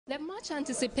The much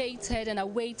anticipated and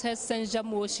awaited censure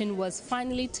motion was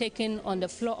finally taken on the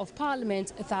floor of Parliament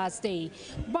Thursday,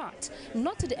 but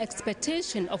not to the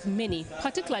expectation of many,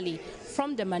 particularly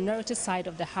from the minority side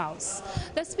of the House.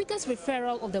 The Speaker's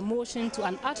referral of the motion to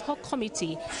an ad hoc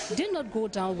committee did not go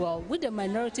down well with the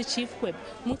Minority Chief Whip,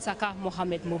 Muttaka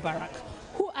Mohammed Mubarak,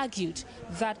 who argued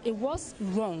that it was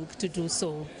wrong to do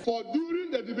so. For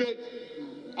during the debate,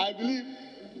 I believe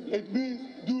it means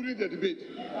during the debate.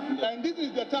 And this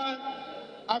is the time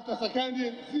after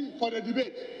seconding for the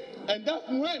debate. And that's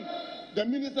when the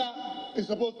minister is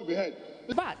supposed to be heard.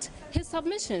 But his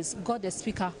submissions got the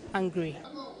Speaker angry.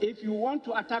 If you want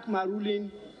to attack my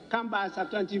ruling, come by a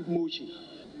substantive motion.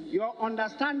 Your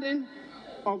understanding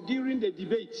of during the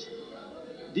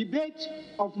debate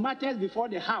of matters before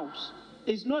the House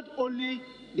is not only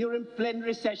during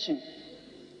plenary session.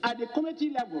 At the committee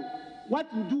level, what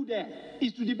you do there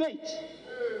is to debate.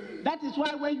 That is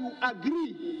why when you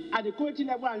agree at the committee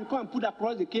level and you come and put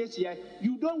across the case here,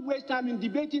 you don't waste time in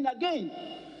debating again.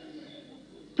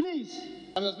 Please.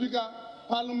 Mr. Speaker,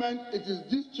 Parliament, it is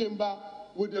this chamber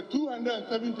with the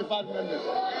 275 members.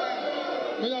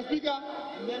 Mr. Speaker,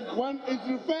 when it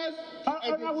refers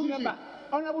to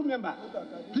Honorable member,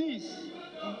 please.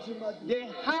 The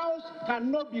House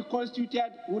cannot be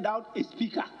constituted without a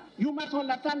speaker. You must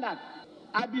understand that.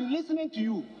 I've been listening to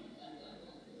you.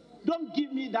 Don't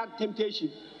give me that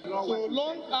temptation. So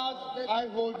long as I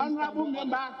hold this Honorable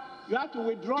member, you have to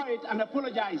withdraw it and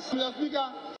apologize. Mr.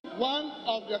 Speaker, one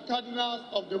of the cardinals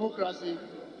of democracy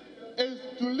is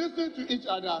to listen to each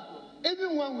other,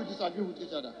 even when we disagree with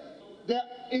each other. The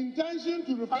intention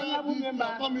to refer this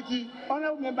to a committee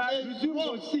Honorable member, resume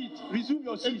your seat. Resume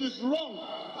your seat. It is wrong.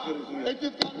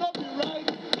 It cannot be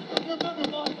right even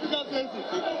before the Speaker says it.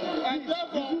 And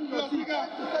therefore, Mr. Speaker,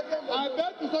 I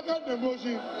beg to second the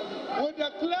motion with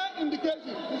a clear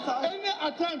indication any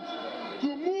attempt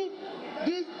to move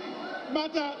this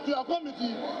matter to a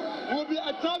committee will be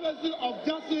a travesty of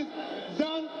justice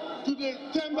done to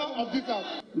the chamber of this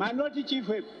House. Minority Chief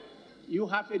Whip, you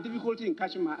have a difficulty in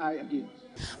catching my eye again.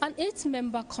 An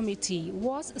 8-member committee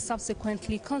was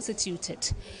subsequently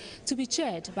constituted to be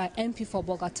chaired by MP for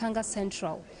Bolgatanga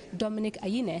Central, Dominic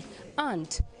Ayine,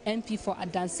 and MP for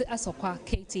Adanse Asokwa,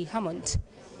 Katie Hammond.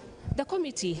 The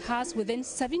committee has within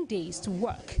 7 days to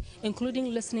work,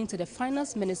 including listening to the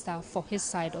Finance Minister for his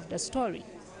side of the story,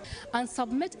 and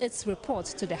submit its report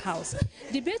to the House.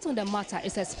 Debate on the matter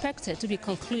is expected to be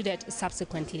concluded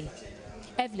subsequently.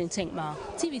 Evelyn Tenkma,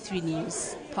 TV3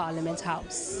 News, Parliament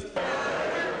House.